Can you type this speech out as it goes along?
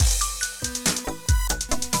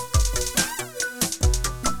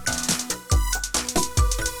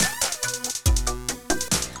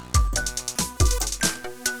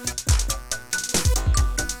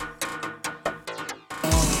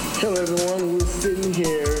we're sitting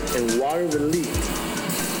here in Waterville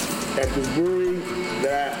at this brewery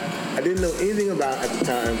that I didn't know anything about at the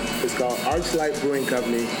time. It's called Arclight Brewing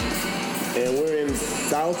Company, and we're in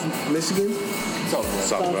South Michigan,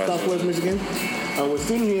 Southwest Michigan. We're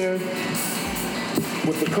sitting here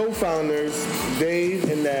with the co-founders,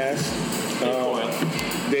 Dave and Nash.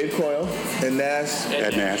 Dave Coyle and Nash.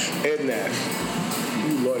 Ed Nash.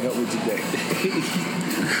 You Lord help me today.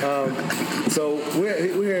 So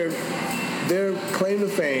we're their claim to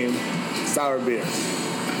fame, sour beers.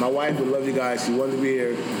 My wife would love you guys. She wanted to be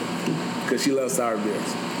here because she loves sour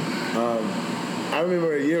beers. I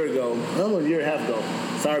remember a year ago, almost a year and a half ago,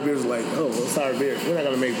 sour beers was like, sour beers. We're not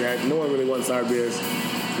going to make that. No one really wants sour beers.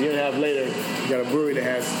 A year and a half later, you got a brewery that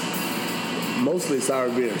has mostly sour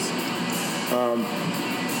beers.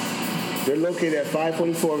 They're located at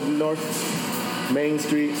 544 North Main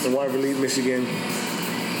Street in Waterville, Michigan.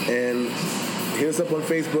 And hit us up on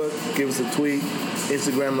Facebook, give us a tweet,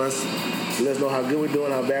 Instagram us, let us know how good we're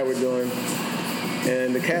doing, how bad we're doing.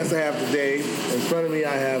 And the cast I have today, in front of me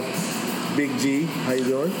I have Big G. How you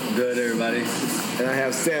doing? Good, everybody. And I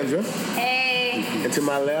have Sandra. Hey. And to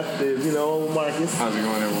my left is, Marcus. How's it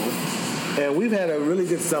going, everyone? And we've had a really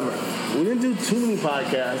good summer. We didn't do too many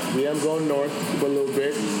podcasts. We haven't gone north for a little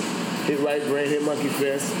bit. Hit Right Brain, hit Monkey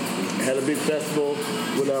Fist. Had a big festival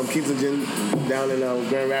with Keathlingen down in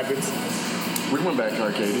Grand Rapids. We went back to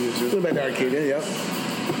Arcadia, too. We went back to Arcadia, yep.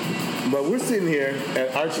 But we're sitting here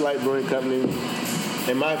at Arclight Brewing Company,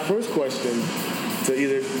 and my first question to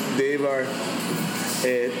either Dave or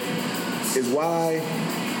Ed is why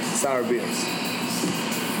sour beers?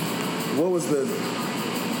 What was the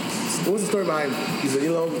story behind? You said,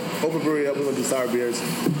 open brewery up, we're going to do sour beers.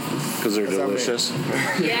 Because they're delicious.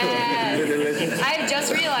 Yeah. They're delicious. I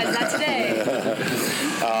just realized that today.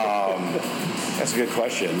 That's a good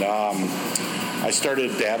question. I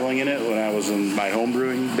started dabbling in it when I was in my home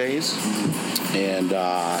brewing days, and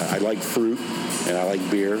I like fruit and I like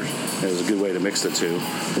beer. It was a good way to mix the two,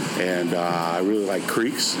 and I really liked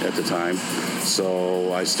creeks at the time,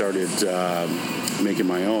 so I started making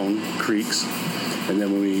my own creeks. And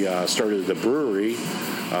then when we started the brewery,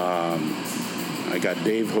 I got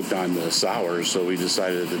Dave hooked on the sours, so we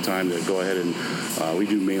decided at the time to go ahead and we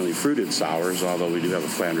do mainly fruited sours, although we do have a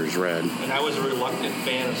Flanders Red. And I was a reluctant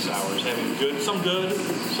fan of sours, having some good,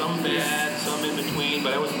 some bad, some in between,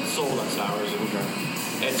 but I wasn't sold on sours. And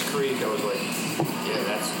Ed's Creek, I was like,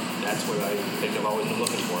 that's what I think I've always been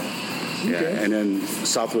looking for. Yeah, Okay. and then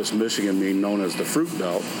Southwest Michigan, being known as the fruit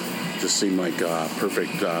belt, just seemed like a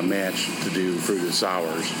perfect match to do fruited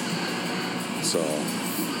sours. So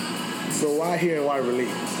why here in Waterville?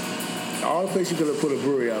 All the places you could have put a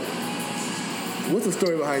brewery up. What's the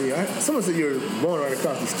story behind you? Someone said you were born right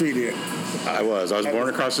across the street here. I was born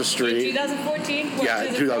across the street. In 2014? Yeah,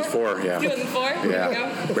 2004, yeah. 2004?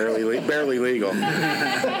 Yeah, barely legal.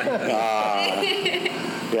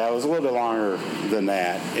 Yeah, it was a little bit longer than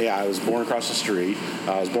that. Yeah, I was born across the street.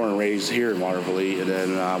 I was born and raised here in Waterville, and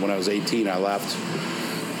then when I was 18, I left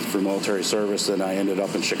for military service, and I ended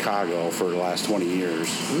up in Chicago for the last 20 years.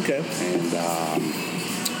 Okay. And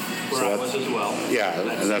Where I was as well. Yeah,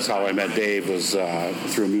 and that's how I met Dave, was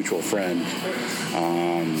through a mutual friend.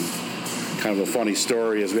 Kind of a funny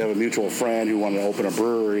story is we have a mutual friend who wanted to open a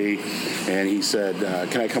brewery, and he said,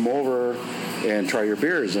 can I come over and try your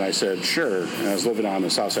beers? And I said, sure. And I was living on the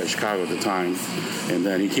south side of Chicago at the time. And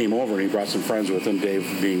then he came over and he brought some friends with him, Dave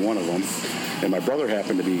being one of them. And my brother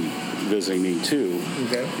happened to be visiting me too.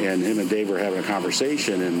 Okay. And him and Dave were having a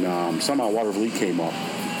conversation, and somehow Waterville came up.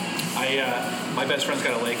 My best friend's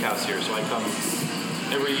got a lake house here, so I come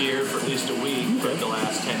every year for at least a week for the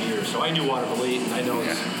last 10 years. So I knew Waterville, and I know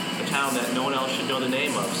it's a town that no one else should know the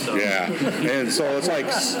name of. So Yeah, and so it's like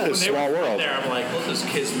a small world. There, I'm like, well, this is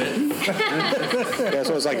kismet. Yeah,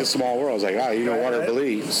 so it's like a small world. I was like,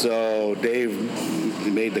 Waterville. So Dave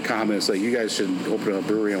made the comments like, you guys should open a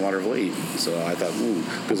brewery in Waterville. So I thought,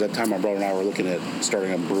 because at that time my brother and I were looking at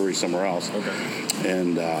starting a brewery somewhere else. Okay.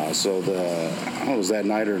 And so I don't know, it was that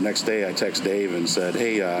night or the next day, I texted Dave and said,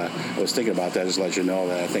 hey, I was thinking about that, just to let you know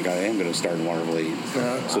that I think I am going to start in Waterville.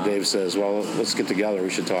 So Dave says, well, let's get together, we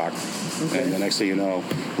should talk. Okay. And the next thing you know,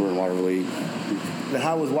 we're in Waterville. Now,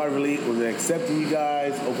 how was Waterville? Was it accepting you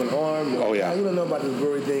guys, open arms? Oh, yeah. You don't know about this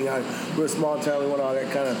brewery thing. We're a small town. We want all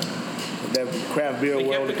that kind of that craft beer They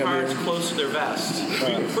world kept to the come cards in. close to their vest.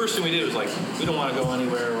 First thing we did was like, we don't want to go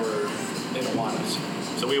anywhere where they don't want us.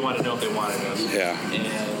 So we wanted to know if they wanted us. Yeah. And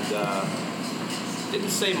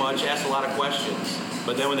didn't say much, asked a lot of questions.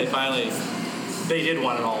 But then when they did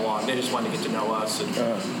want it all along. They just wanted to get to know us and,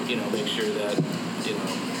 make sure that,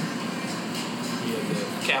 we had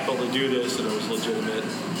the capital to do this and it was legitimate.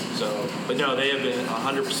 So, But no, they have been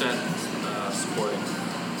 100% supporting.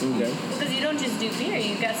 Okay. Because you don't just do beer,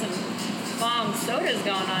 you've got some bomb sodas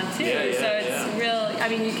going on too. Yeah, so it's real. I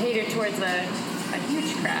mean, you cater towards a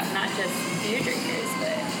huge crowd, not just beer drinkers,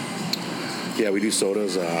 but. Yeah, we do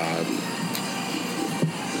sodas. And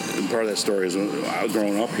part of that story is when I was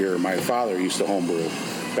growing up here, my father used to homebrew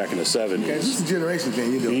back in the 70s. Okay, this is a generation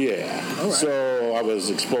thing you do. Yeah. All right. So I was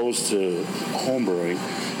exposed to homebrewing,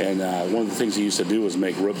 and one of the things he used to do was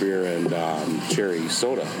make root beer and cherry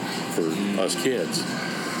soda for us kids.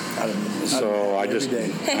 So I just,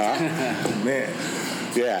 Man.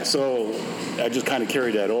 yeah. So I just kind of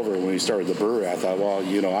carried that over when we started the brewery. I thought, well,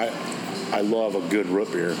 I love a good root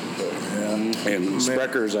beer. Yeah. And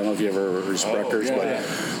Sprecher's, I don't know if you ever heard of Sprecher's, but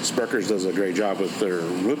Sprecher's does a great job with their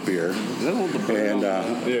root beer. And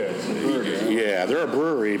yeah, they're a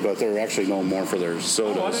brewery, but they're actually known more for their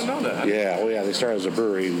sodas. Oh, I didn't know that. Yeah, well, yeah, they started as a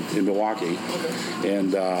brewery in Milwaukee. Okay.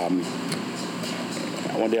 And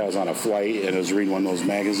one day I was on a flight and I was reading one of those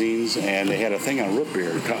magazines, and they had a thing on root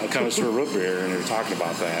beer, connoisseur root beer, and they were talking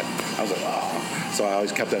about that. I was like, oh. So I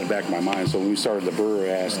always kept that in the back of my mind. So when we started the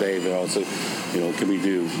brewery, I asked Dave, can we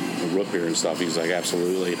do root beer and stuff? He's like,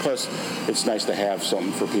 absolutely. Plus, it's nice to have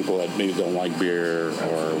something for people that maybe don't like beer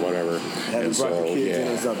or whatever. And so, kids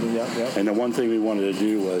or something. Yep. And the one thing we wanted to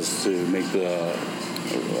do was to make the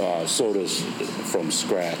sodas from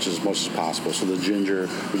scratch as much as possible. So the ginger,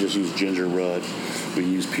 we just use ginger root. We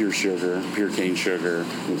use pure sugar, pure cane sugar.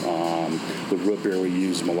 The root beer, we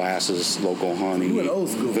use molasses, local honey, You went old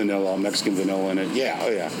school. vanilla, Mexican vanilla in it. Yeah, oh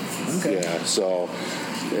yeah. Okay.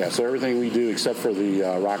 Yeah, so everything we do except for the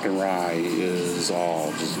rock and rye is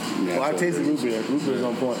all just natural. Well, I tasted root beer. Root beer is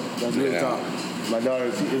on point. That's real talk. My daughter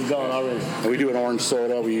is gone already. And we do an orange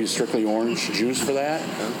soda. We use strictly orange juice for that.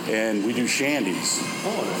 And we do shandies.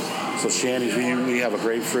 So shandies, we have a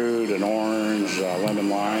grapefruit, an orange, lemon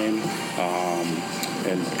lime.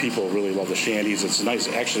 And people really love the shandies. It's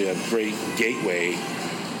actually a great gateway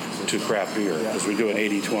to craft beer because we do an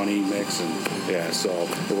 80-20 mix. And so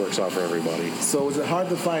it works out for everybody. So is it hard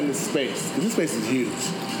to find this space? Because this space is huge.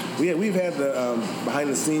 We've had the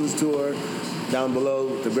behind-the-scenes tour down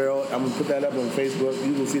below the barrel. I'm going to put that up on Facebook.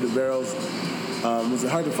 You will see the barrels. Was it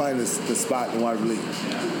hard to find the spot in Waterloo?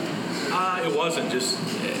 It wasn't. Just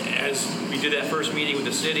as we did that first meeting with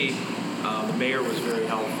the city, the mayor was very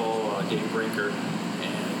helpful, Dave Brinker,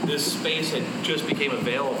 and this space had just became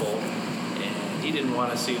available, and he didn't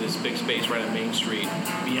want to see this big space right on Main Street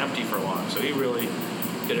be empty for long. So he really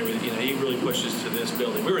did everything. He really pushed us to this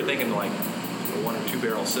building. We were thinking like a 1 or 2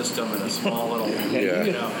 barrel system and a small little,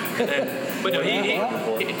 But no,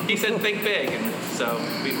 he said think big, and so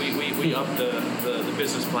we upped the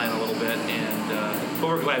business plan a little bit, but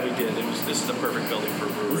we're glad we did. This is the perfect building for a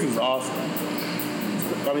brewery. This is awesome.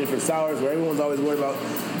 I mean, for sours, where everyone's always worried about,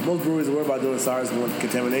 most breweries are worried about doing sours and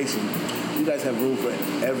contamination. You guys have room for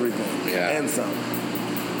everything and some.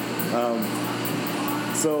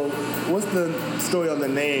 So, what's the story on the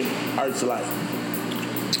name Arclight?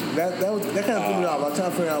 That kind of threw me off. I'm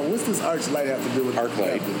trying to figure out what's this Arclight have to do with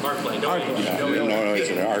Arclight. Arclight. No, it's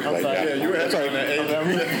an Arclight. Yeah, you were asking that.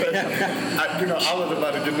 I was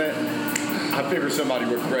about to get that. I figured somebody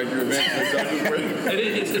would correct you eventually.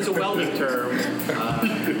 So It's a welding term.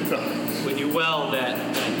 When you weld, that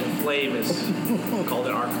flame is called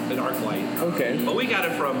an arclight. Okay. But we got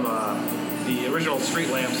it from the original street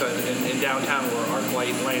lamps in downtown were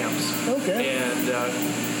Arclight lamps. Okay. And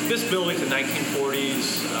this building's a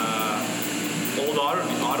 1940s old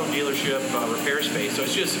auto dealership repair space. So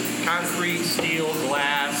it's just concrete, steel,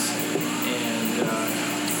 glass, and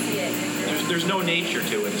there's no nature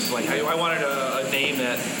to it. It's like I wanted a name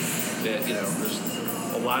that there's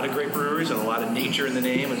a lot of great breweries and a lot of nature in the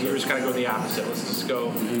name, and we were just kind of go the opposite. Let's just go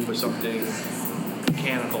with something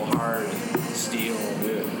mechanical, hard, steel,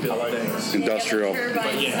 built things. Industrial.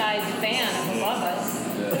 Turbine-sized fan above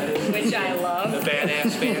us, which I love. The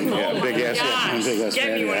badass fan. Big ass.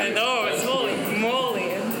 Get me one of those. Holy moly.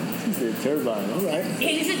 He said turbine. All right.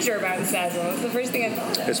 He's a turbine size one. That's the first thing I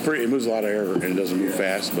thought of. It moves a lot of air, and it doesn't move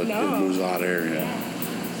fast, but it moves a lot of air,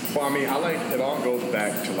 Well, I mean, it all goes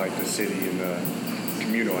back to like the city and the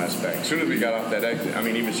communal aspect. As soon as we got off that exit, I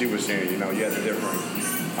mean, even she was saying, you had the different,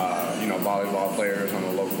 volleyball players on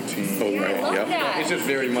the local team. Oh, right. I love that. It's just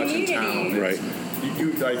very much in town. Right.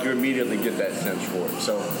 You immediately get that sense for it.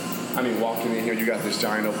 So, I mean, walking in here, you got this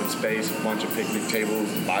giant open space, a bunch of picnic tables,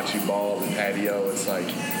 bocce ball, and patio. It's like,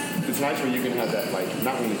 it's nice when you can have that, like,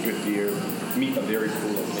 not only good beer, meet a very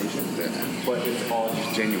cool location, but it's all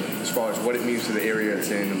just genuine as far as what it means to the area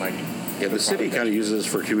it's in, and like Yeah, the city kind of uses this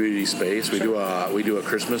for community space. We do a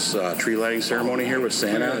Christmas tree lighting ceremony here with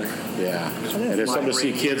Santa. Yeah, and it's something to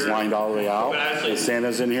see kids lined all the way out. And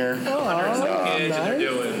Santa's in here. Kids and they're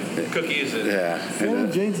doing cookies and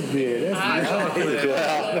Santa drinks beer.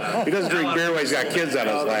 He doesn't drink beer when he's got kids on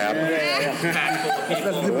his lap.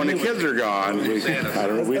 But when the kids are gone,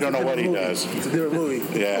 we don't know what he does. It's a different movie.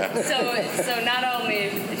 Yeah. So not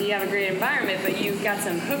only do you have a great environment, but you've got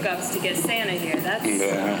some hookups to get Santa here. That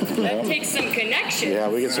takes some connection. Yeah,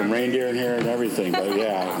 we get some reindeer in here and everything. But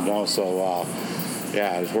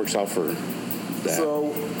it works out for that.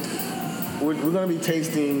 So we're going to be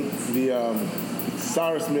tasting the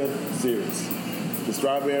Sour Smith series. The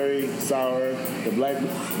strawberry sour, the black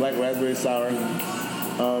raspberry sour.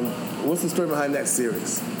 What's the story behind that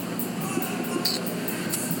series?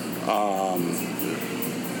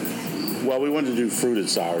 Well, we wanted to do fruited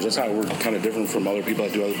sours. That's how we're kind of different from other people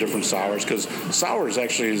that do other different sours, because sours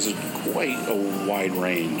actually is quite a wide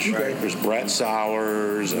range. Okay. There's Brett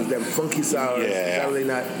sours. And that funky sours. Yeah. That really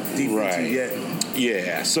not deep into yet.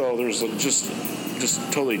 Yeah, so there's just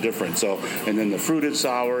totally different. So, and then the fruited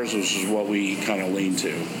sours, which is what we kind of lean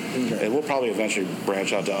to. Okay. And we'll probably eventually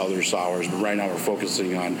branch out to other sours, but right now we're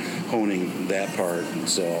focusing on honing that part. And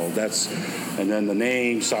so and then the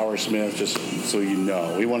name Sour Smith, just so you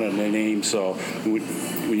know, we want a name so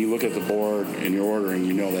when you look at the board and you're ordering,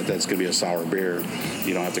 you know that that's going to be a sour beer.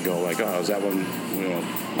 You don't have to go like, oh, is that one?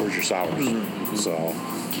 Where's your sours? Mm-hmm. So,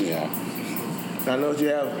 yeah. I know you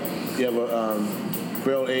have a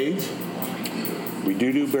barrel age. We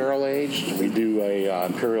do barrel aged. We do a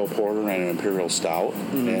imperial porter and an imperial stout,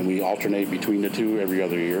 and we alternate between the two every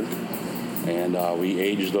other year. And we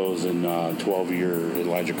age those in 12-year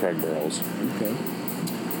Elijah Craig barrels. Okay.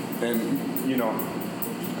 And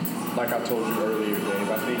like I told you earlier, Dave,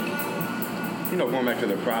 I think going back to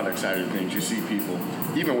the product side of things, you see people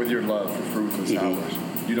even with your love for fruits and sours.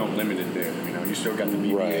 You don't limit it there. You still got the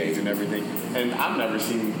BBAs and everything. And I've never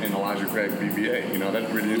seen an Elijah Craig BBA. That's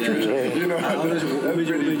pretty interesting. What made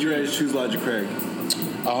you guys choose Elijah Craig?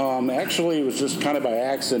 Actually, it was just kind of by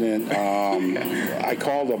accident. I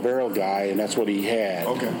called a barrel guy, and that's what he had.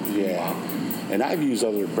 Okay. Yeah. And I've used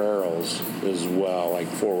other barrels as well, like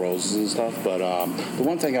Four Roses and stuff. But the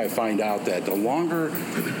one thing I find out that the longer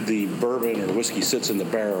the bourbon or whiskey sits in the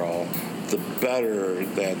barrel, the better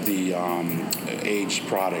that the aged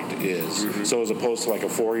product is. Mm-hmm. So as opposed to like a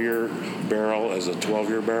 4-year barrel as a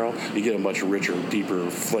 12-year barrel, you get a much richer, deeper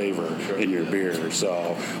flavor in your beer.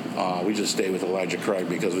 So we just stay with Elijah Craig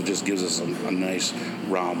because it just gives us a nice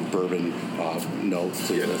round bourbon note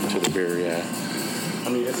to the beer. Yeah.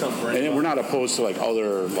 It's something. And we're not opposed to like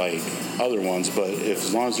other ones, but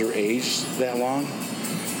as long as they're aged that long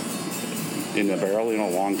in the barrel, a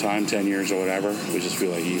long time, 10 years or whatever, we just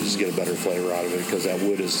feel like you just get a better flavor out of it because that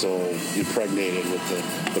wood is so impregnated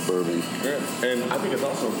with the bourbon. Yeah. And I think it's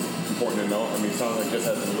also important to know, it sounds like this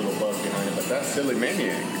has a little buzz behind it, but that's Silly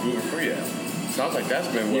Maniac, gluten-free app. Sounds like that's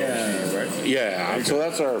been well received, right? Yeah, so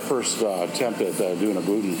that's our first attempt at doing a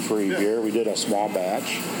gluten-free beer. We did a small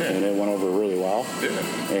batch, and it went over really well. Yeah.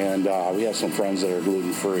 And we have some friends that are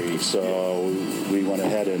gluten-free, so we went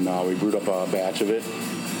ahead and we brewed up a batch of it.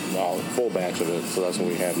 A full batch of it, so that's what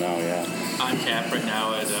we have now, On tap right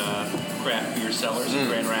now at Craft Beer Cellars in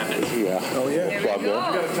Grand Rapids. Yeah. Oh, yeah. There we go. You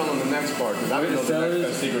got to tell them the next part, because I didn't know the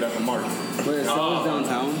next secret at the market. Wait, Cellars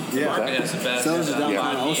downtown? Yeah. Market has the best Cellars is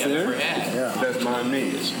downtown I've ever had. Yeah. That's behind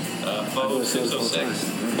me. Faux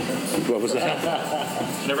 606. What was that?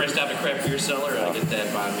 Whenever I stop at Craft Beer Cellar, I get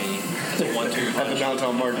that by me. It's a 1-2 At the punch.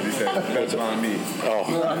 downtown market, he said. That's behind me. Oh.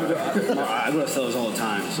 I go to Cellars all the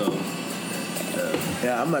time, so.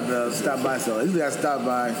 Yeah, I'm about to stop by. So I usually I stop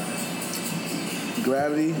by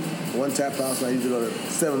Gravity, OnTap House. I usually go to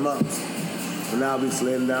 7 months. But now I'll be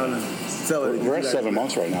sledding down the cellar. We're at 7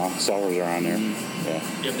 months right now. Cellars are on there. Mm-hmm. Yeah.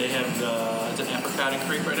 Yep, they have it's an apricot and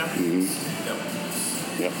creek right now. Mm-hmm.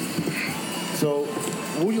 Yep. So,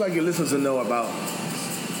 what would you like your listeners to know about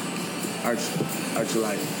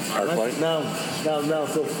Arclight? Arclight? Now,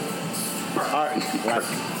 so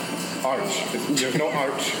Arclight. Arch. There's no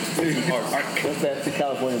arch. There's arch. What's that? The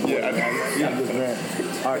California boy.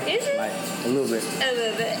 Arch. Is it? A little bit. A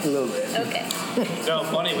little bit. A little bit. Okay. No,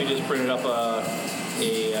 funny, we just printed up a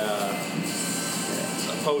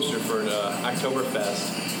poster for the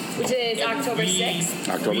Oktoberfest. Which is October 6th.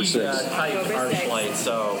 October 6th. Typed October 6th. Arclight,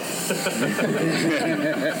 so.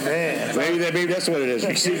 Man. Maybe that's what it is.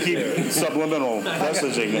 We keep subliminal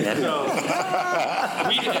messaging in there. So,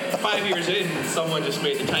 5 years in, someone just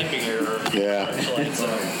made the typing error. Yeah. Arclight, so,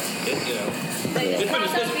 Like,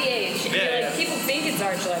 cross out the age. Yeah. People think it's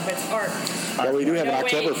Arclight, but it's Arc. Well, we do have an No,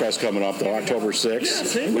 wait. Oktoberfest coming up, though, October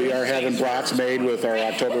 6th. We are having brats made with our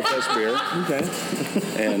Oktoberfest beer, Okay.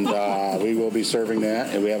 and we will be serving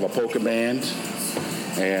that. And we have a polka band,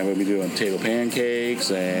 and we'll be doing potato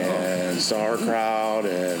pancakes and sauerkraut,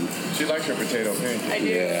 and She likes her potato pancakes. I do.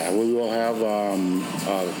 yeah, we will have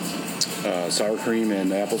sour cream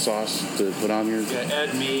and applesauce to put on your. Yeah,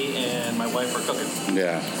 Ed, me, and my wife are cooking.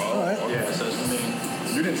 Yeah. All right. Yeah, so it's the main.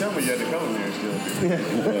 You didn't tell me you had to come in there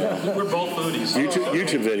still. We're both foodies.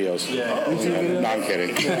 YouTube videos. Yeah. No, I'm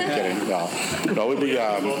kidding. kidding. No, we'd be. We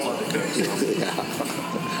both love to cook. So.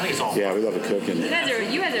 I think it's all Yeah, we love to cook, and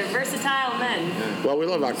You guys are versatile men. well, we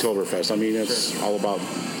love Oktoberfest. I mean, it's all about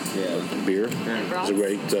beer. And It's a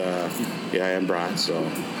great, and brats. So,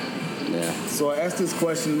 yeah. So I asked this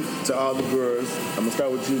question to all the brewers. I'm gonna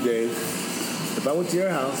start with you, Dave. If I went to your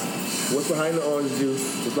house, what's behind the orange juice?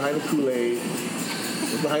 What's behind the Kool-Aid?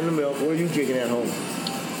 What's behind the milk? What are you drinking at home?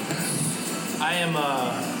 I am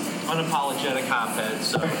unapologetic hophead,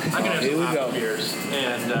 so I'm gonna have Here some we hop go. beers,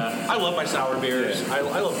 and I love my sour beers. I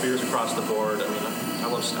love beers across the board. I mean,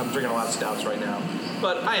 I'm drinking a lot of stouts right now,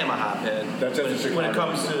 but I am a hophead. That's in when it Chicago.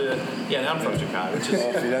 comes to I'm from Chicago, which is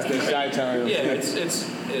See, that's the shy town. yeah, it's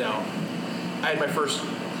I had my first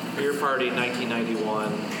beer party in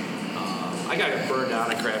 1991. I got burned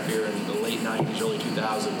out on craft beer in the late 90s, early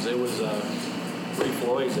 2000s. It was Three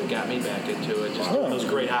Floyds that got me back into it, just doing those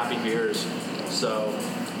great hoppy beers. So,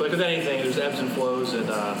 but like with anything, there's ebbs and flows in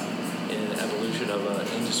evolution of an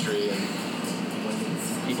industry, and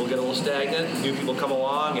when people get a little stagnant, new people come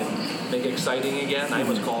along and make it exciting again. I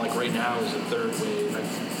must call like right now is the third wave. I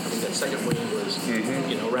think that second wave was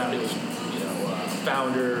around it was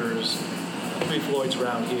Founders, Three Floyds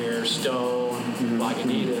around here, Stone,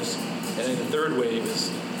 Lagunitas, and then the third wave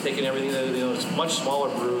is taking everything that it's much smaller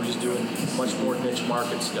breweries doing much more niche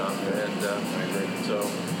market stuff, and so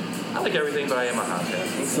I like everything, but I am a hothead.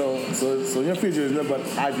 So your future is nothing but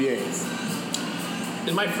IPAs.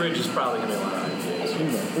 In my fridge is probably gonna be a lot of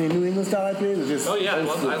IPAs. Any New England style IPAs or just? Oh yeah, I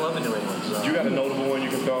love the New England. So. You got a notable one you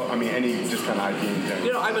can throw? I mean, any just kind of IPA in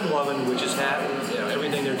general. I've been loving Witch's Hat.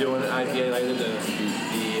 Everything they're doing at IPA, like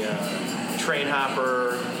the train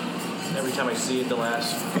hopper. Every time I see it, the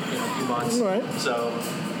last few months. Right. So,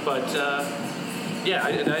 but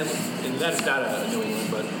and that's not a New England,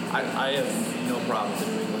 but I have no problem with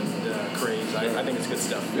the New England craze. I think it's good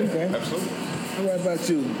stuff. Yeah, Okay. absolutely. What about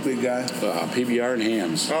you, big guy? PBR and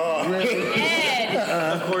hams. Ed!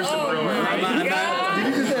 Of course, the brewer.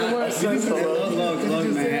 Did you just say what?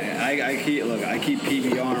 Look, man. I keep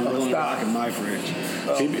PBR and Rolling Rock in my fridge.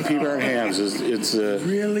 PBR and hams it's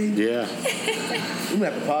Really? yeah. We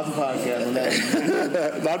might have to pause the podcast on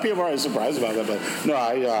that. A lot of people are surprised about that, but no,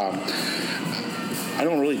 I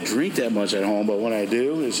don't really drink that much at home, but when I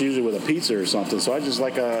do, it's usually with a pizza or something. So I just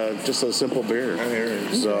like a simple beer. I hear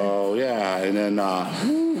it. So yeah, and then I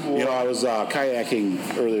was kayaking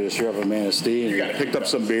earlier this year up in Manistee and picked up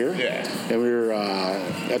some beer. Yeah. And we were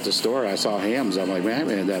at the store. I saw hams. I'm like, man, I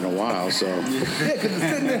haven't had that in a while. So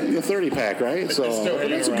the 30-pack, right? So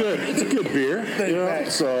it's a good beer. 30-pack.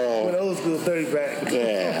 So An old school 30-pack.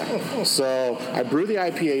 yeah. So I brew the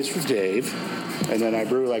IPAs for Dave. And then I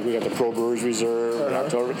brew, like, we got the Pro Brewers Reserve in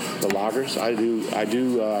October, the lagers. I do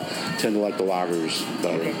tend to like the lagers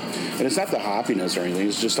better. And it's not the hoppiness or anything.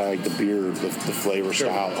 It's just I like the beer, the flavor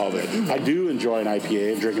style of it. I do enjoy an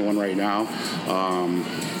IPA. I'm drinking one right now.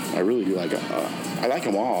 I really do like it. I like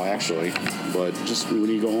them all, actually. But just when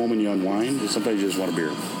you go home and you unwind, sometimes you just want a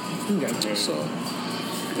beer. Okay. So,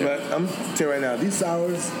 But I'm telling you right now, these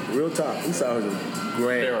sours, real talk, these sours are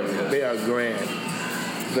grand. They are grand.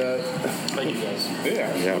 Thank you guys. yeah,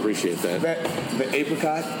 I appreciate that. The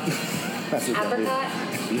apricot. That's what that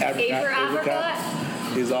is.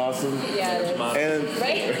 Apricot? Is awesome. Yeah, it is. And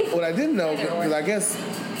Right? what I didn't know, because I guess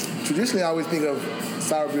traditionally I always think of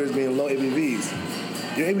sour beers being low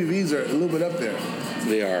ABVs. Your ABVs are a little bit up there.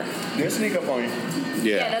 They are. They'll sneak up on you.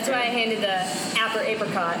 Yeah, that's why I handed the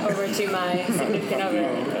apricot over to my significant other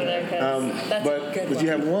over there, because that's a good But one.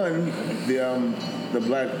 you have one, the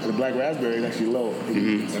black raspberry is actually low.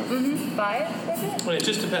 Mm-hmm. 5, was it? Well, it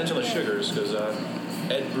just depends on the sugars, because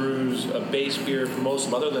Ed brews a base beer for most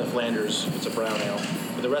of them, other than Flanders, it's a brown ale.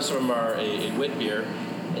 But the rest of them are a wit beer.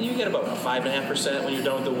 And you get about 5.5% when you're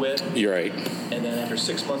done with the wit. You're right. And then after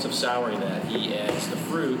 6 months of souring that, he adds the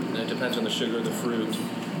fruit, and it depends on the sugar of the fruit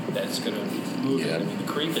that's going to move it. I mean, the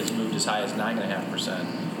creek has moved as high as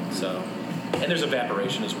 9.5%. So, and there's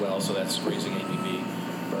evaporation as well, so that's raising ABV.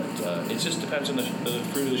 But it just depends on the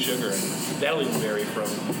fruit of the sugar, and that'll even vary from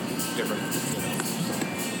different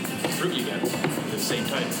fruit you get at the same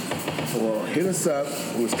time. Well, hit us up.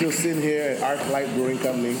 We're still sitting here at Arclight Brewing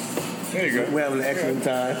Company. There you go. We're having an excellent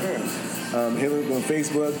time. Hit us on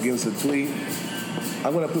Facebook. Give us a tweet.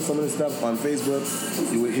 I'm going to put some of this stuff on Facebook.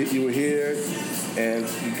 You were here, and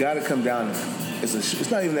you got to come down there. It's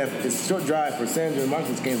not even that. It's a short drive for Sandra and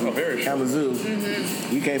Marcus came from Kalamazoo.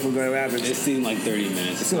 Mm-hmm. You came from Grand Rapids. It seemed like 30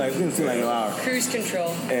 minutes. It didn't seem like an hour. Cruise control.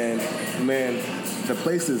 And man, the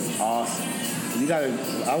place is awesome. I'm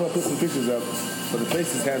gonna put some pictures up, but the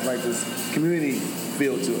place has like this community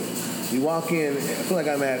feel to it. You walk in, I feel like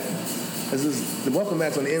I'm at. The welcome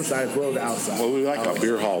mat's on the inside as well as the outside. Well, we like a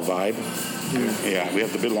beer hall vibe. Yeah, we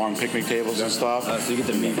have the big long picnic tables and stuff. So you get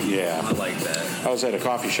to meet people. Yeah. I like that. I was at a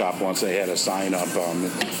coffee shop once. They had a sign up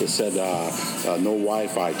that said, no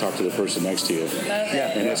Wi-Fi, talk to the person next to you.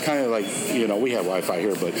 Yeah. And it's kind of like, we have Wi-Fi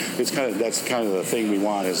here, but that's kind of the thing we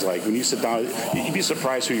want is like when you sit down, you'd be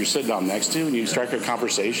surprised who you're sitting down next to and you strike a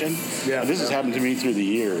conversation. Yeah. And this has happened to me through the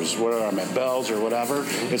years, whether I'm at Bell's or whatever.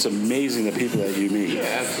 It's amazing the people that you meet. Yeah,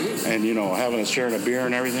 absolutely. And, having a sharing a beer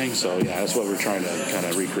and everything. So, yeah, that's what we're trying to kind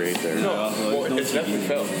of recreate there. It's definitely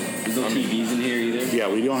felt. There's no TVs in here either. Yeah,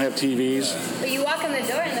 we don't have TVs. But you walk in the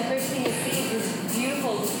door and the first thing you see is this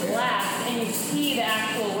beautiful glass, and you see the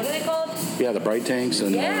actual, what are they called? Yeah, the bright tanks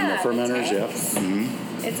and the fermenters. Yeah.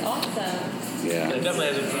 Mm-hmm. It's awesome. Yeah. It definitely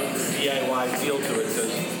has a DIY feel to it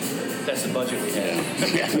because that's the budget we have.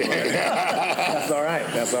 That's all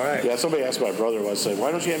right. Yeah, somebody asked my brother once, said,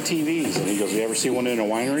 why don't you have TVs? And he goes, you ever see one in a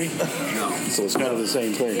winery? No. So it's kind of the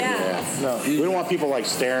same thing. Yeah. No. We don't want people like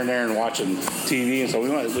staring there and watching TV, and so we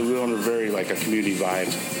want a very like a community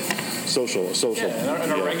vibe, social. Yeah,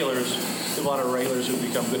 and our regulars, a lot of regulars who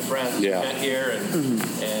become good friends. Yeah. Met here and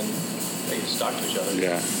they just talk to each other.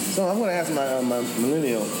 Yeah. So I'm going to ask my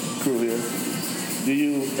millennial crew here. Do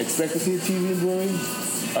you expect to see a TV in Brewery?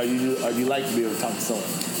 Or you like to be able to talk to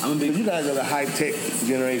someone? Because you guys are the high-tech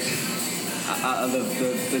generation.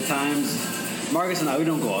 The times, Marcus and I, we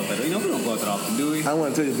don't go out that. We don't go out that often, do we? I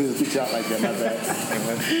want to tell you business pitch out like that. My bad.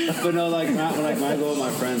 But no, when I go with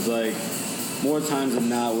my friends, like more times than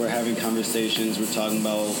not, we're having conversations. We're talking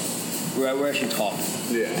about. We're actually talking.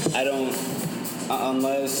 Yeah. I don't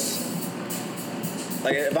unless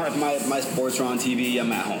like if my sports are on TV,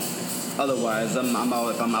 I'm at home. Otherwise, I'm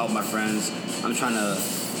out. If I'm out with my friends, I'm trying to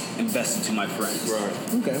invest into my friends. Right.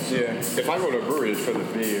 Okay. Yeah. If I go to a brewery, it's for the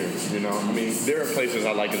beer. I mean, there are places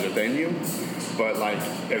I like as a venue, but like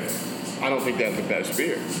if I don't think that's the best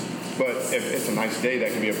beer. But if it's a nice day,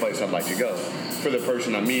 that can be a place I'd like to go for the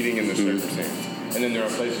person I'm meeting in the circumstance. And then there are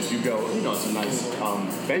places you go, it's a nice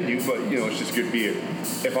venue, but, it's just good beer.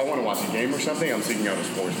 If I want to watch a game or something, I'm seeking out a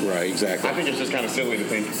sports bar. Right, exactly. I think it's just kind of silly to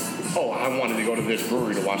think, I wanted to go to this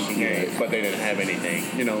brewery to watch the game, but they didn't have anything,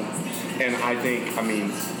 And I think,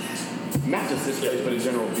 not just this place, but in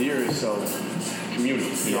general, beer is so communal.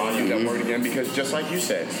 I'll use that word again because just like you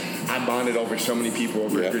said, I bonded over so many people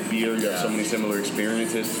over good beer. You have so many similar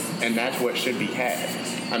experiences, and that's what should be had.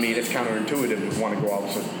 It's counterintuitive to want to go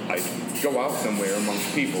out somewhere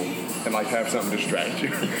amongst people and have something distract you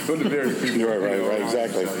from the very people. Right,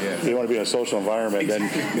 exactly. So, yeah. You want to be in a social environment,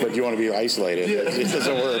 but you want to be isolated. It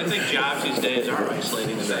doesn't work. I think jobs these days are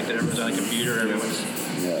isolating. The fact that everyone's on a computer, everyone's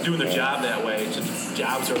doing their job that way. So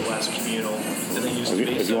jobs are less communal than they used to be.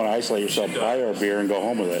 If you want to isolate yourself, buy a beer and go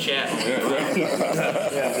home with it. Chat.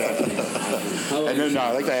 And then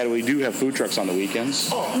I like to add, we do have food trucks on the weekends.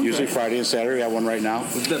 Usually Friday and Saturday. We have one right now.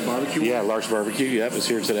 Is that barbecue? Yeah, Lark's Barbecue. Yep, it's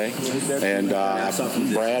here today. And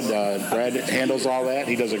Brad handles all that.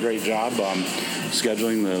 He does a great job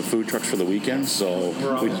scheduling the food trucks for the weekend. So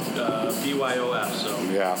we're on BYOF. So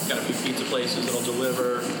yeah, got a few pizza places that'll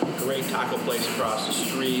deliver. Great taco place across the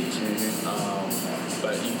street.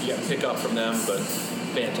 But you got to pick up from them. But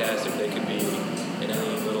fantastic. They could be in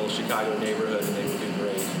any little Chicago neighborhood and they would do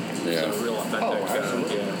great. Yeah. It's a real authentic.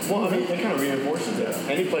 Absolutely. Well, it kind of reinforces that.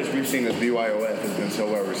 Any place we've seen as BYOF has been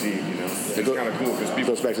so well received, It's kind of cool because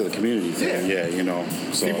people... It goes back to the community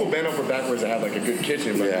thing, So. People bend over backwards to have a good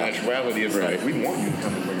kitchen, but in actuality, it's like, we want you to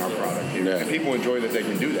come and bring our product here. Yeah. And people enjoy that they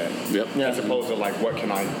can do that. Yep. As opposed to what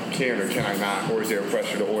can I or can I not, or is there a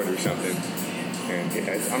pressure to order something? And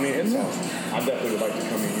it's awesome. I definitely would like to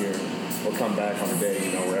come in here or come back on a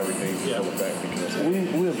day, where everything's in full effect.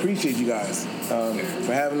 Because we appreciate you guys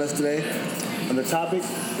for having us today. On the topic,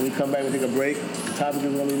 when we come back and take a break, the topic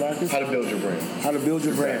is going to be, Marcus? How to build your brand. How to build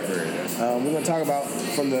your brand. We're going to talk about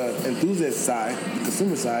from the enthusiast side, the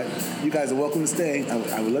consumer side. You guys are welcome to stay.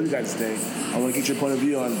 I would love you guys to stay. I want to get your point of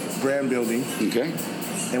view on brand building. Okay.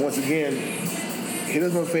 And once again, hit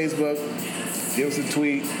us on Facebook, give us a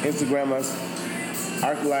tweet, Instagram us.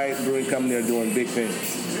 Arclight Brewing Company are doing big things.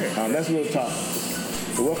 That's real talk.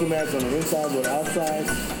 The welcome mats on the inside or the outside.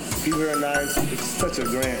 People are nice. It's such a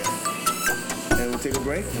grant. And we'll take a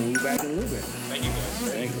break, and we'll be back in a little bit. Thank you,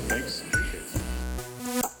 guys. Thanks.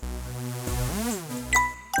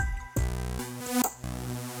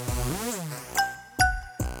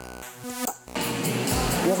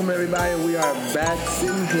 Welcome, everybody. We are back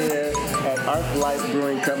sitting here at Arclight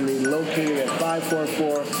Brewing Company, located at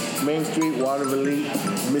 544 Main Street, Waterville,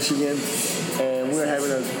 Michigan, and we're having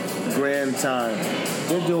a grand time.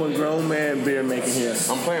 They're doing grown man beer making here.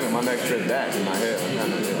 I'm planning my next trip back in my head.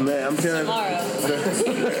 Man, I'm telling you.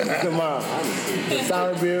 Tomorrow. The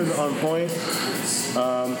sour beers are on point.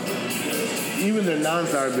 Even their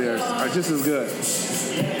non-sour beers are just as good.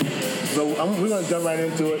 So we're going to jump right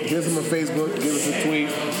into it. Here's them on Facebook. Give us a tweet.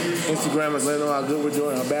 Instagram us. Let us know how good we're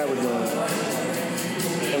doing, how bad we're doing.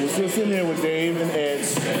 And we're still sitting here with Dave and Ed.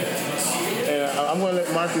 And I'm going to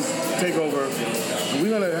let Marcus take over. We're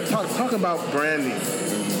going to talk about branding.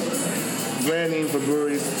 Branding for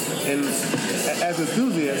breweries. And as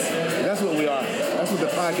enthusiasts, that's what we are. That's what the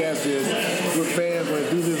podcast is. We're fans, we're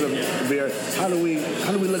enthusiasts of beer. How do we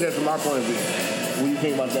look at it from our point of view? What do you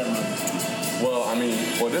think about that, Marcus? Well,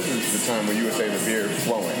 this is the time when you would say the beer is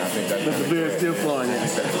flowing. I think that's the beer is still flowing, yeah.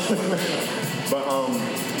 But,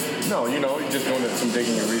 no, just doing some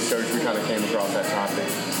digging and research, we kind of came across that topic.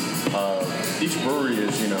 Each brewery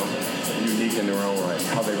is, unique in their own right,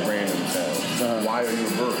 how they brand themselves. Why are you a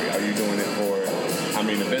brewery? Are you doing it for,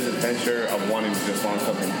 the business venture of wanting to just launch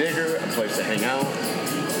something bigger, a place to hang out,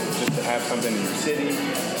 just to have something in your city?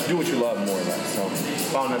 Do what you love, more or less. So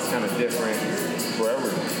found that's kind of different for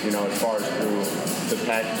everyone, as far as through the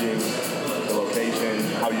packaging, the location,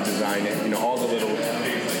 how you design it, all the little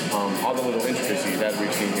intricacies that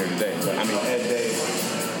we've seen here today. But Ed, Dave,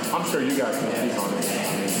 I'm sure you guys can speak on it.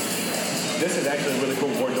 This is actually really cool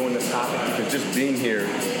we're doing this topic because just being here,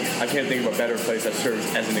 I can't think of a better place that serves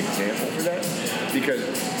as an example for that. Because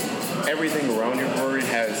everything around your brewery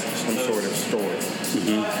has some sort of story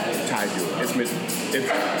tied to it. It's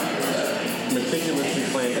meticulously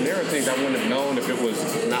planned, and there are things I wouldn't have known if it was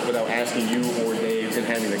not without asking you or Dave and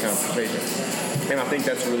having the conversation. And I think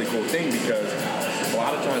that's a really cool thing because a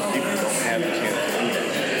lot of times people don't have the chance to do that.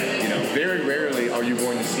 Very rarely are you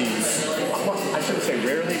going to see, I shouldn't say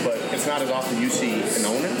rarely, but it's not as often you see an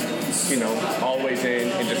owner, always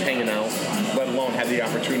in and just hanging out, let alone have the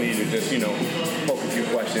opportunity to just, poke a few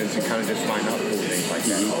questions and kind of just find out cool things like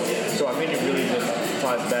that. So I think it really just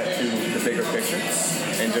ties back to the bigger picture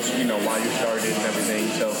and just, why you started and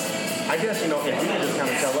everything. So I guess, if you could just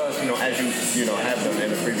kind of tell us, as you, have done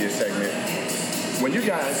in the previous segment, when you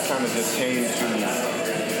guys kind of just came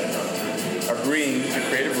to agreeing to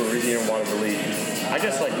create a brewery here in Waterville, I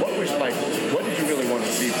guess, what did you really want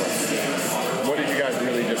to see from it? What did you guys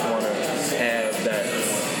really just want to have that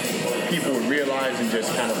people would realize and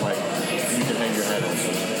just kind of you can hang your head on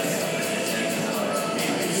something?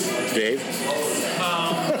 Dave? I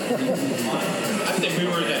think we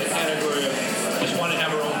were in that category of just want to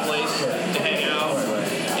have our own place to hang out.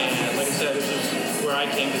 And like I said, this is where I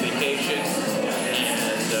came to vacation.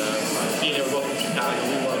 And being able to go from Chicago,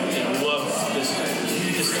 we love this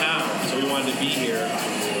town, so we wanted to be here.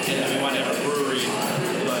 And we wanted to have a brewery.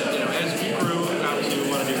 But, as we grew, obviously we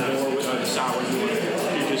want to do more with the sours. We want to do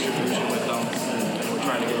distribution with them. And we're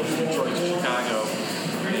trying to go from Detroit to Chicago.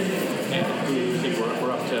 And I think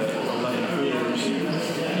we're up to 11 coolers.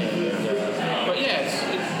 But yeah,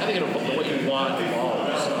 I think what you want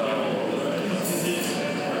evolves.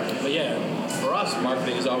 But yeah, for us,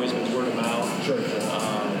 marketing has always been word of mouth. Sure.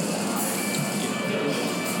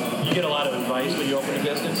 You get a lot of advice when you open a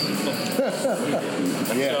business.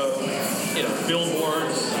 Yes. So,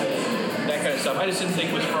 billboards, that kind of stuff. I just didn't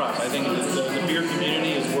think it was for us. I think the beer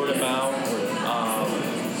community is word of mouth.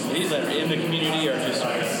 These that are in the community are just,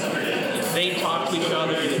 they talk to each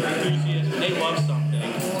other, they're enthusiasts, and they love something.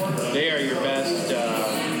 They are your best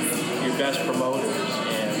promoters.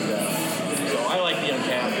 And so I like the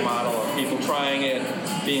OnTap model of people trying it,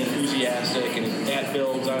 being enthusiastic, and that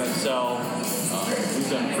builds on itself. We've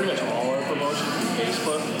done pretty much all our promotion through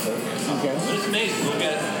Facebook. Okay. But it's amazing. We'll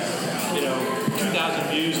get, 2,000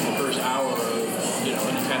 views in the first hour of, any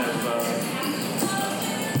kind of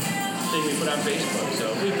thing we put on Facebook.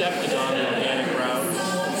 So we've definitely gone the organic route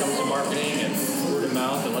when it comes to marketing and word of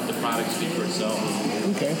mouth and let the product speak for itself.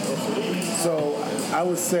 Okay. So I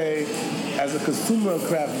would say, as a consumer of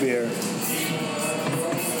craft beer,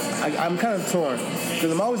 I'm kind of torn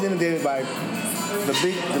because I'm always inundated by the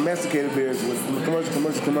big domesticated beers with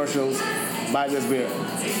commercials, buy this beer.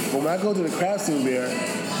 But when I go to the craft scene beer,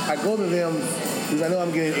 I go to them because I know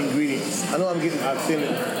I'm getting ingredients. I know I'm getting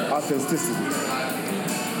authenticity.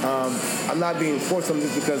 I'm not being forced on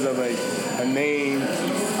just because of a name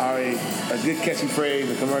or a good catchy phrase,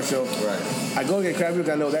 a commercial. Right. I go get craft beer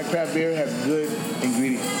because I know that craft beer has good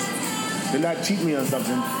ingredients. They're not cheating me on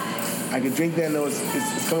something. I can drink that and know it's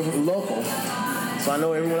coming from local. So I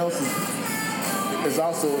know everyone else it's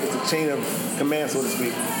a chain of command, so to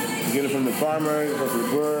speak. You get it from the farmer, it goes to the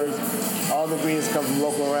brewers. All the ingredients come from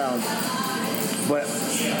local around. But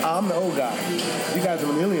I'm the old guy. You guys are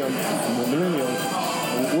millennials.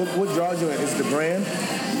 What draws you in? Is it the brand?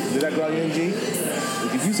 Did that draw you in, G?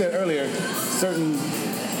 If you said earlier, certain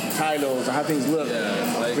titles or how things look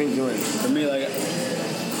brings you in. For me,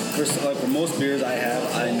 for most beers I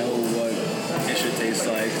have, I know what it should taste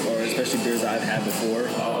like, or especially beers I've had before.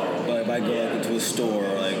 But if I go into a store,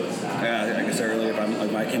 like I said earlier,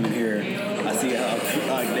 if I came in here, I see how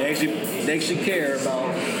they actually care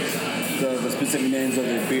about the specific names of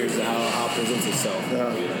the beers and how it presents itself.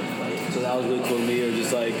 So that was really cool to me. Or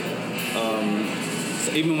just like,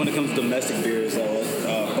 so even when it comes to domestic beers,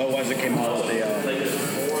 Budweiser came out with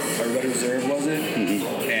a Red Reserve, was it?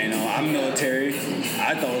 Mm-hmm. And I'm military.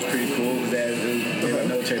 I thought it was pretty cool because they were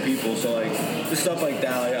military people. So like, just stuff like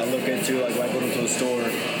that, I look into when I go into a store.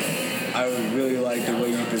 I would really like the way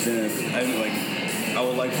you present it. I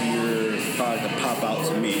would like for your product to pop out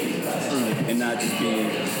to me and not just be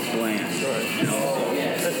bland. Right. You know?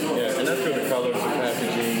 Yeah, and that's good, the colors, the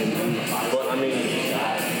packaging. But I mean,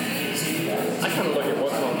 I kind of look at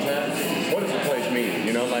what's on tap. What does the place mean?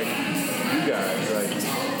 You know, like you guys, like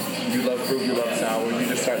you love fruit, you love sour, you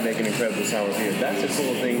just start making incredible sour beer. That's a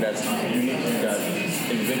cool thing that's unique to you guys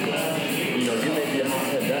individually. You know, you may be a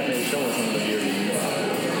hothead, that may show in some of the beer you know.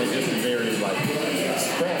 It's just very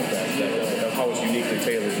craft aspect of how it's uniquely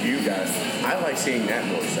tailored to you guys. I like seeing that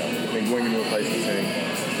more so. I mean, going into a place and saying,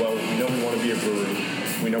 well, we know we want to be a brewery.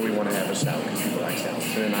 We know we want to have a stout because people like stouts.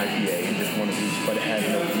 And an IPA, you just want to be, but it has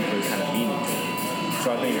no deeper kind of meaning to it.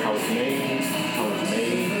 So I think how it's made,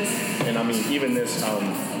 and I mean, even this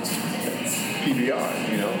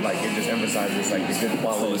PBR, you know, like it just emphasizes like the good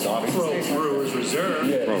quality of Brewers Reserve.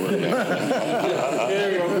 Yeah.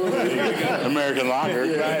 American lager.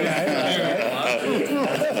 You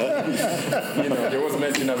know, there was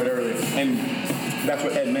mention of it earlier, and that's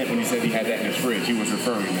what Ed meant when he said he had that in his fridge. He was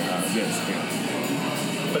referring to this. You know.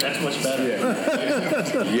 But that's much better.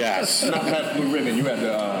 Yeah. Yes. Not past Blue Ribbon. You had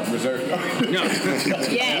the reserve. No.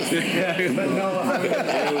 Yes. But no,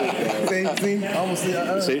 see, almost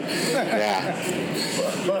See? Yeah.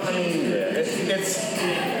 But I mean, it's.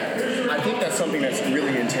 I think that's something that's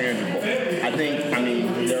really intangible. I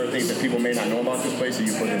mean, there are things that people may not know about this place that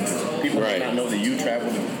you put into it. People may not know that you travel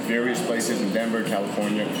to various places in Denver,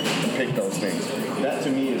 California, and pick those things. That to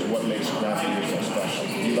me is what makes craft beer so special.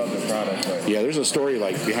 You love the product, but Yeah, there's a story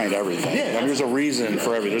behind everything. Yeah. I mean, there's a reason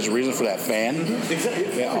for everything. There's a reason for that fan. Mm-hmm.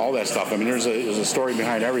 Exactly. Yeah, all that stuff. I mean, there's a story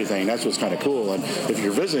behind everything. That's what's kind of cool. And if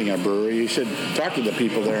you're visiting a brewery, you should talk to the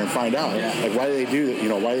people there and find out why do they do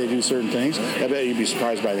why they do certain things. I bet you'd be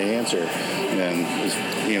surprised by the answer, and it's,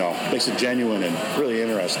 makes it genuine and really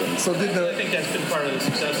interesting. So I think that's been part of the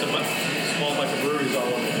success of small microbreweries all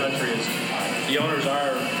over the country. Is the owners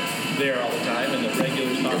are there all the time, and the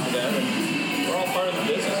regulars talk to them, and we're all part of the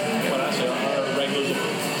business. What I say, our regulars will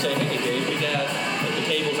say, "Hey, Dave, we got the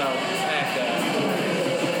tables out packed."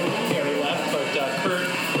 Gary left, but Kurt,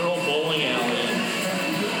 their old bowling alley and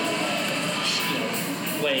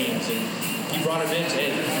lanes, and he brought him in.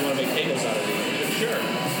 Said, "Hey, you want to make tables out of these?" He said, "Sure."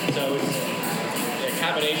 So it's a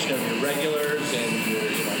combination of your regulars and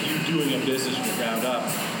you doing a business from the ground up.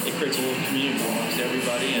 It creates a little community amongst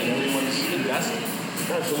everybody, and everyone's invested.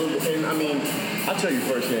 Absolutely. And I mean, I'll tell you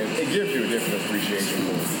firsthand, it gives you a different appreciation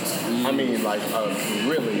for it. I mean,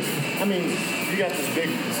 really. I mean, you got this big,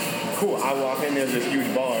 cool, I walk in, there's this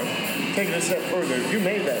huge bar. Take it a step further, you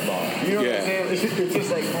made that bar. You know what I'm saying? It's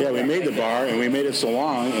just like... Yeah, we made the bar, and we made it so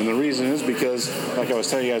long, and the reason is because, like I was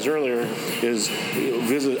telling you guys earlier, is you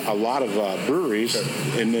visit a lot of breweries,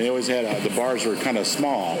 and they always had, the bars were kind of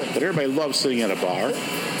small, but everybody loves sitting at a bar.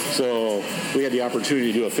 So we had the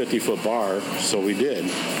opportunity to do a 50-foot bar, so we did.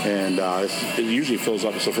 And it usually fills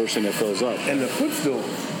up. It's the first thing that fills up. And the footstool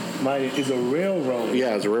is a railroad.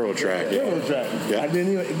 Yeah, it's a railroad track. Railroad track. Yeah. I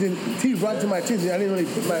didn't T brought it to my attention. I didn't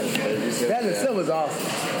really put that in itself is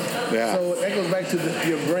awesome. Yeah. So that goes back to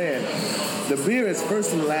your brand. The beer is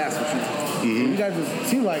first and last with you. Mm-hmm. You guys just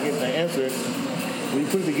seem like it to answer it. When you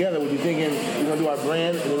put it together, were you thinking we're going to do our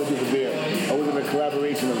brand and we're going to do the beer? Or was it a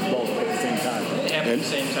collaboration of both at the same time? At the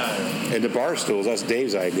same time. And the bar stools, that's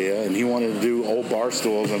Dave's idea, and he wanted to do old bar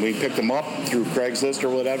stools, and we picked them up through Craigslist or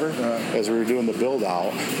whatever as we were doing the build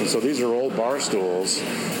out. And so these are old bar stools,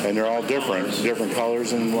 and they're all different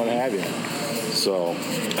colors and what have you. So I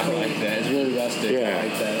like that. It's really rustic. Yeah. I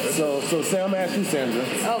like that. So Sam, I'm asking Sandra.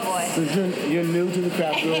 Oh boy. Since you're new to the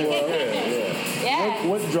craft beer world, Yeah.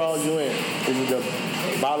 what draws you in? Is it the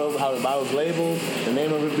bottle, how the bottle's labeled, the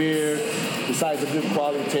name of the beer, besides the good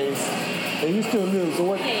quality taste? And you're still new, so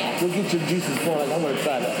what gets your juices flowing? Like, I want to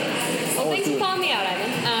try that. Well, thanks for calling me out, Ivan.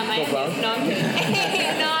 No problem. No, I'm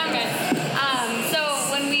kidding. No, I'm good. So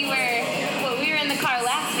when we were in the car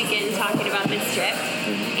last weekend talking about this trip,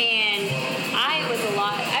 and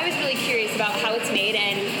I was really curious about how it's made,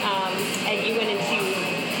 and you went into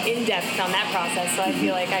in-depth on that process, so I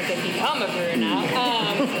feel like I could become a brewer now.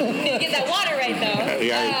 Need to get that water right, though.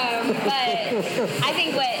 But I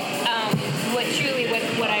think what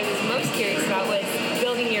I was most curious about was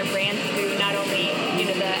building your brand through not only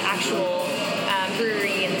the actual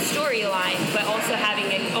brewery and the storyline, but also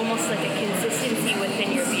having almost like a consistency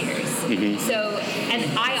within your beers. So, and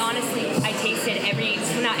I tasted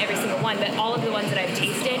not every single one, but all of the ones that I've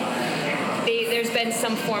tasted, there's been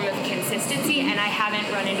some form of consistency, and I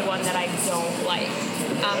haven't run into one that I don't like.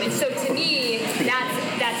 And so to me,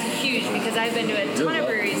 that's huge, because I've been to a ton of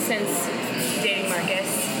breweries since dating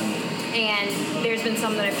Marcus, and there's been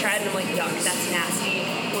some that I've tried, and I'm like, yuck, that's nasty.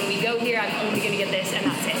 When we go here, I'm only going to get this, and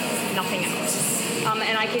that's it. Nothing else.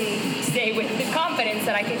 And I can say with the confidence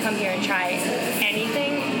that I can come here and try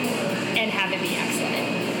anything and have it be excellent.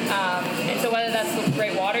 And so whether that's the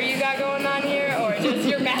great water you got going on here, or just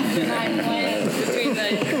your mastermind plan between the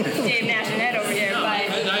Dave Nash and Ed over here.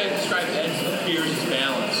 I describe Ed's beers as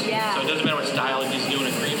balanced. Yeah. So it doesn't matter what style, if he's doing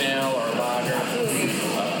a cream ale or a lager,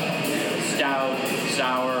 stout,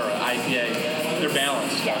 sour, or IPA, they're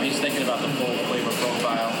balanced. Yeah. He's thinking about the full flavor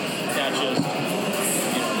profile, not just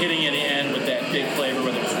hitting at the end with that big flavor,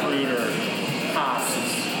 whether it's fruit or hops.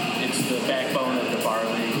 It's the backbone of the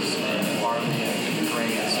barleys and barley and the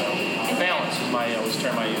grain. So balance is my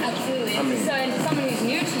term I use. Absolutely. So and someone who's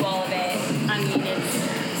new to all of it, I mean,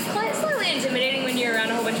 it's slightly intimidating when you're around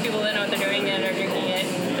a whole bunch of people that know what they're doing and are drinking it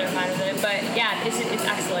and they're fine with it. But yeah, it's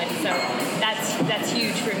excellent. So that's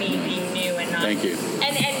huge for me, being new and not. Thank you.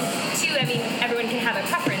 And two, I mean, everyone can have a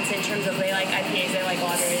preference in terms of they like IPAs, they like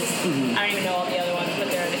lagers. I don't even know all the other ones, but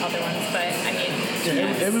there are the other ones. But I mean,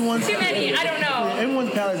 everyone's too many. I don't know.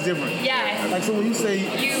 Everyone's palate is different. Yeah. Like, so when you say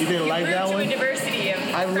you didn't like that one, a diversity of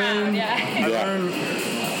I learned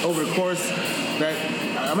over the course that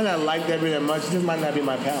I may not like that beer that much. This might not be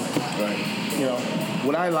my palate. Right.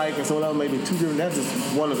 What I like and someone else may be two different. That's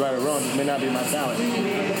just one is right or wrong. It may not be my palate.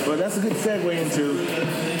 But that's a good segue into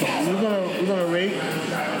we're gonna rate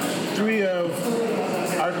 3 of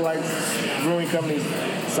Arclight's Brewing Company's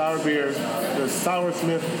sour beers, the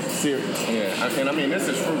Soursmith series. Yeah, and I mean, this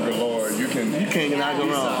is fruit galore. You can't not go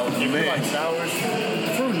wrong. If you like sours,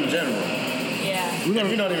 fruit in general. Yeah. If you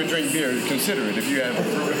don't even drink beer, consider it if you have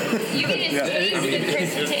fruit. You can just taste the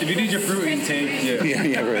crisp. If you need your fruit intake,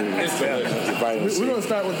 Right. It's delicious. We're gonna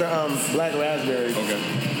start with the black raspberry. Okay.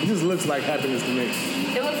 It just looks like happiness to me.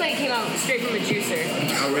 It looks like it came out straight from a juicer.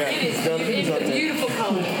 All right. It's a beautiful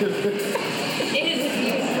color. It is a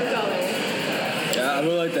beautiful color. Yeah, I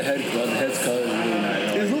really like the head. The head's color is really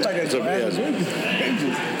nice. It looks like a raspberry.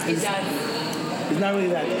 It does. It's not really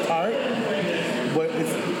that tart, but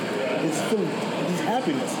it's still just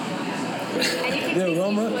happiness. And you can The taste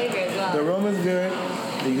aroma, the flavor as well. the aroma's good.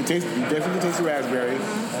 You definitely can taste the raspberry.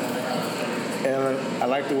 And I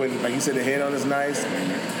like the way, like you said, the head on is nice.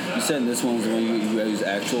 You said this one was the one you use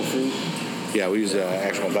actual fruit? Yeah, we use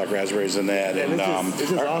actual black raspberries in that. Yeah, And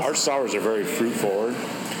this is our awesome. sours are very fruit forward.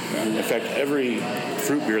 In fact, every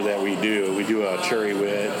fruit beer that we do a cherry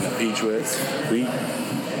wit and a peach wit.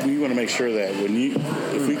 We want to make sure that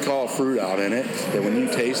if we call fruit out in it, that when you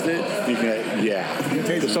taste it, you can,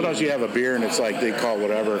 Because sometimes you have a beer and it's like they call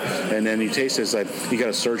whatever, and then you taste it, it's like you got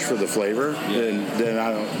to search for the flavor. Then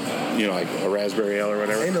I don't, like a raspberry ale or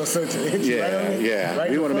whatever. Ain't no searching. It hits you right on it. Yeah. Right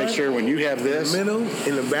We want to make front, sure when you have this, in the middle,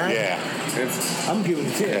 in the back. I'm giving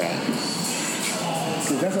it 10. Yeah.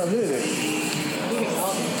 Because that's how good it is.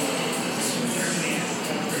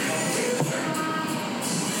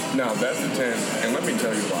 No, that's a 10, and let me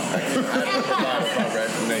tell you why. I have a lot of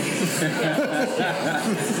explanation.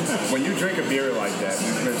 When you drink a beer like that,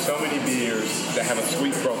 there's so many beers that have a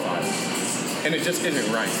sweet profile, and it just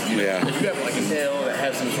isn't right. Yeah. If you have like an ale that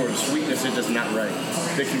has some sort of sweetness, it's just not right.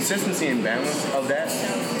 The consistency and balance of that,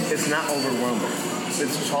 it's not overwhelming.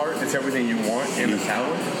 It's tart, it's everything you want in a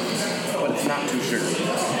sour, but it's not too sugary.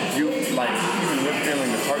 You, like, even with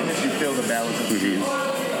feeling the tartness, you feel the balance of the beer.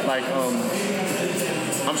 Like,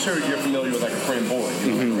 I'm sure you're familiar with like a framboy,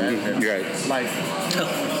 Right. Like,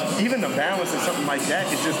 even the balance of something like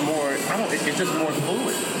that is just more. It's just more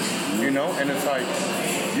fluid, And it's like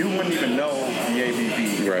you wouldn't even know the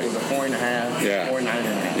ABV. Right. It was a 4.5 Yeah. or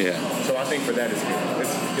 9.5. Yeah. So I think for that it's good.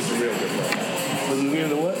 It's a real good one. Was it near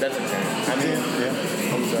the what? That's a 10. I mean,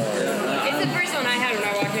 Yeah. I'm sorry. It's the first one I had when I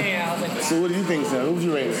walked in here. I was like, wow. So what do you think, Sam? What would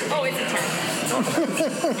you rate it? Oh, it's a 10.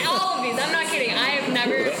 All of these. I'm not kidding. I have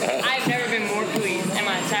never been more pleased in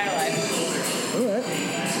my entire life. All right.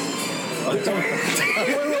 What do you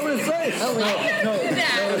say?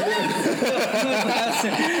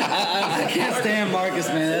 I can't stand Marcus,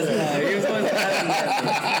 man. That's why. He was always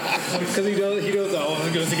laughing because he knows all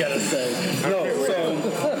of it gotta say. No, so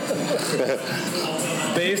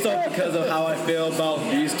based off because of how I feel about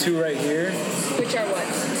these two right here. Which are what?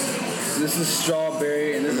 This is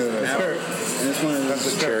strawberry and this is apple. And this one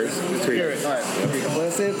is Cherry. All right. What I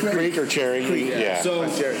said? Creek or cherry? Yeah. So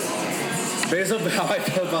Cherry. based off how I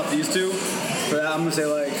feel about these two, for that I'm gonna say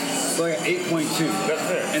like 8.2. That's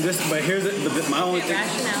fair. And this, but here's my only thing.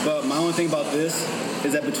 Rationale. But my only thing about this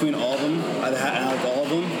is that between all of them, out of all of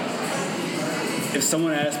them, if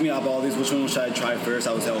someone asked me out of all these, which one should I try first,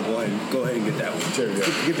 I would say, oh, go ahead and get that one. Cherry, yeah.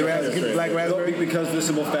 Get the black raspberry. Because of the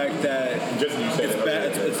simple fact that Just you say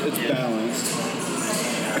that. it's balanced.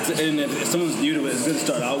 And if someone's new to it, it's good to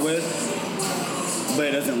start out with, but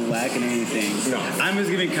it doesn't lack in anything. No. I'm just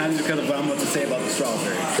giving context because of what I'm about to say about the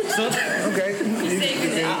strawberry. So, Okay.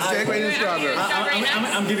 Segue to strawberry.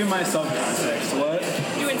 I'm giving myself context. What?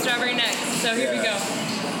 Doing strawberry next. So here we go.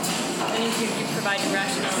 Then you provide your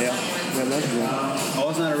rationale. Yeah. Yeah, that's good. Oh,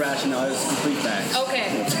 it's not a rationale. It's complete facts. Okay.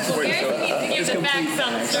 Well, Garrett needs to give It's the complete facts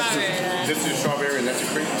on the facts. strawberry. then. This is strawberry and that's a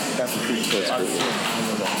creek? That's a creek. That's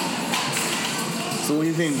So what do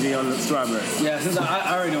you think, G, on the strawberry? Yeah, since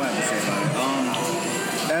I already know what I have to say about it.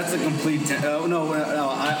 That's a complete 10. No,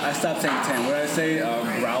 I stopped saying 10. What did I say?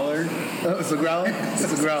 Growler. Oh, it's a growler?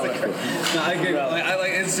 It's a growler. No, I get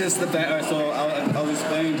it's just the fact. So I was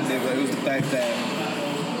explaining today, but it was the fact that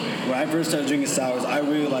when I first started drinking sours, I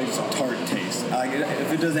really like just a tart taste.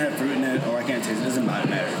 If it doesn't have fruit in it or I can't taste it, it doesn't matter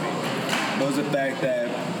to me. But it was the fact that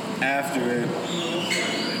after it,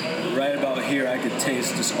 right about here, I could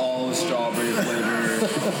taste just all the strawberry flavor.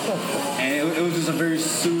 And it was just a very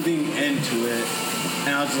soothing end to it.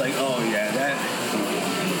 And I was just like, oh yeah, that's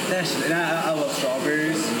and I love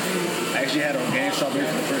strawberries. I actually had organic strawberries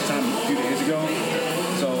for the first time a few days ago.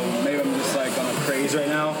 So maybe I'm just like on a craze right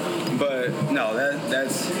now. But no,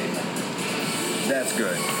 that's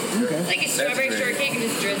good. Okay. Like a strawberry great. shortcake and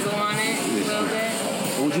just drizzle on it a little bit.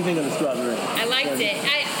 What would you think of the strawberry? I liked it.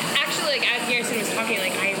 I actually, like, as Garrison was talking,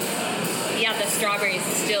 like, the strawberry is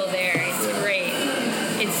still there. It's great.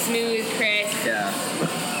 It's smooth, crisp. Yeah.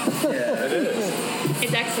 It is.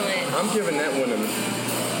 It's excellent. I'm giving that one a 9,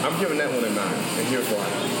 and here's why.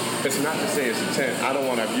 It's not to say it's a 10. I don't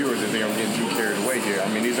want our viewers to think I'm getting too carried away here. I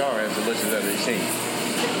mean, these are as delicious as they seem.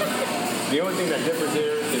 The only thing that differs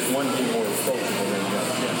here is one being more approachable than the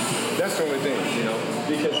other. That's the only thing,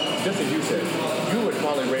 because just as you said, you would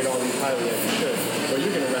probably rate all these highly as you should, or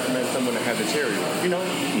you're going to recommend someone that has a cherry one,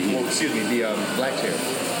 Well, excuse me, the black cherry.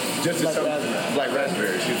 Black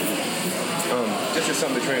raspberry, excuse me. Just as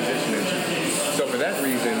something to transition into. So for that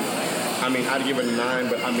reason, I mean, I'd give it a 9,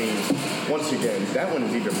 but I mean, once again, that one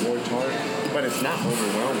is even more tart, but it's not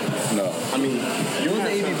overwhelming. No. I mean, What's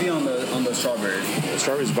the ABV on the strawberry? The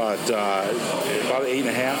strawberry's about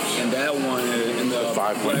 8.5. And that one in the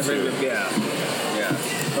 5.2. Yeah.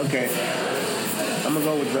 Okay. I'm going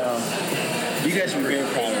to go with You guys should be very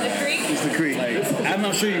proud of The that. creek? it's the creek.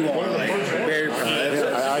 I'm sure you are. Very proud.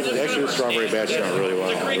 Actually, the strawberry batch went really well.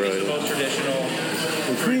 The creek is the most traditional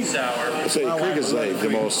fruit sour. I'd say the creek is like the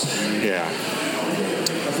most, yeah.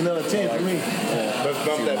 That's another 10 for me. let's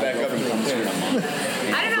bump that back up to a 10.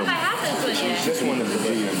 I don't know if I have this one yet. This one is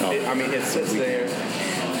delicious. I mean, it sits there,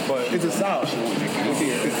 but It's a sour.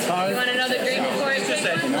 It's tart. You want another drink before it takes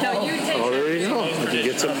one? No, you take Oh, one. there you go. You can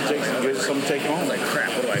get some to take home. like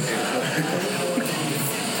crap. What do I do?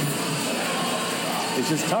 It's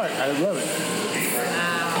just tart. I love it.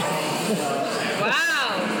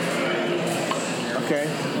 Wow. Okay.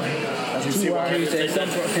 That's You see why I Can you didn't say take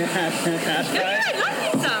something? Good, I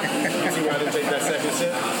love some. you see why I didn't take that second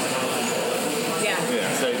sip? Yeah.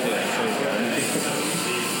 Yeah, say that.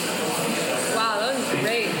 Wow, that was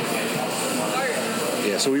great. Art.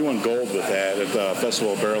 Yeah, so we won gold with that at the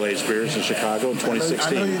Festival of Barrel Aged Beers in Chicago in I know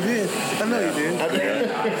 2016. you did. I know you did.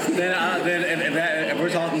 Then if we're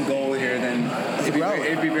talking gold here, then it'd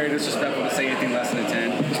be very disrespectful to say anything less than a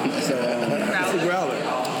 10. So It's a growler.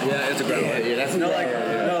 yeah, it's a growler. Yeah, that's like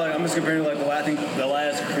I'm just comparing like I think the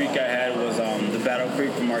last creek I had was the Battle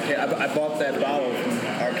Creek from Arcadia. I bought that bottle from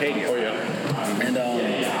Arcadia. Oh yeah. And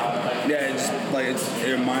yeah, it's just like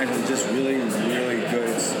it reminds me, just really, really good.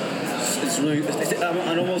 It's It's really. It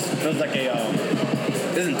almost feels like a.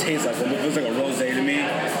 It doesn't taste like one. It feels like a rosé to me,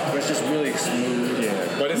 but it's just really smooth.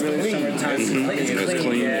 Yeah, but it's really clean. Summertime. It's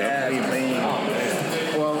clean. Yeah, Yep. clean.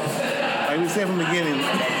 Well, like we said from the beginning,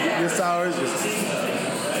 this sours,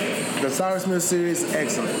 the Soursmith series,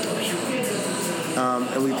 excellent.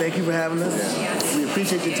 And we thank you for having us. We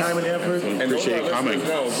appreciate your time and effort. And Appreciate those coming.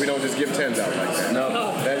 No, we don't just give 10s out like that. No.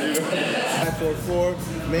 That, you know.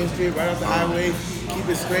 544 Main Street, right off the highway. Keep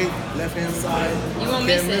it straight, left-hand side. You won't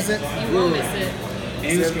Can't miss it. You won't miss it. And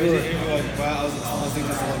it was crazy. I was thinking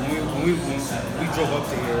this, like, when we drove up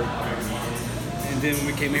to here, and then when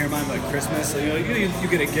we came here, mine like Christmas. So you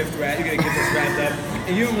get a gift wrap, you get a gift that's wrapped up,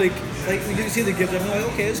 and you don't like you see the gift up, and you're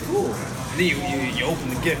like, okay, it's cool. And then you open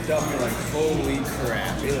the gift up, and you're like, holy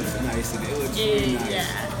crap, it looks nice, and it looks really nice.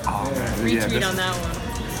 Yeah. Oh, man. Retweet on that one.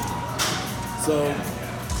 So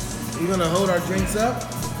we're gonna hold our drinks up.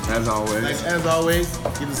 As always. Like as always,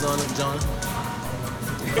 get us on it, Jonah.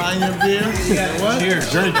 Find your beer. And what?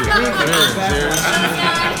 Cheers. Drink it. Cheers.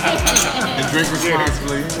 And drink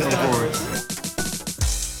responsibly, of course.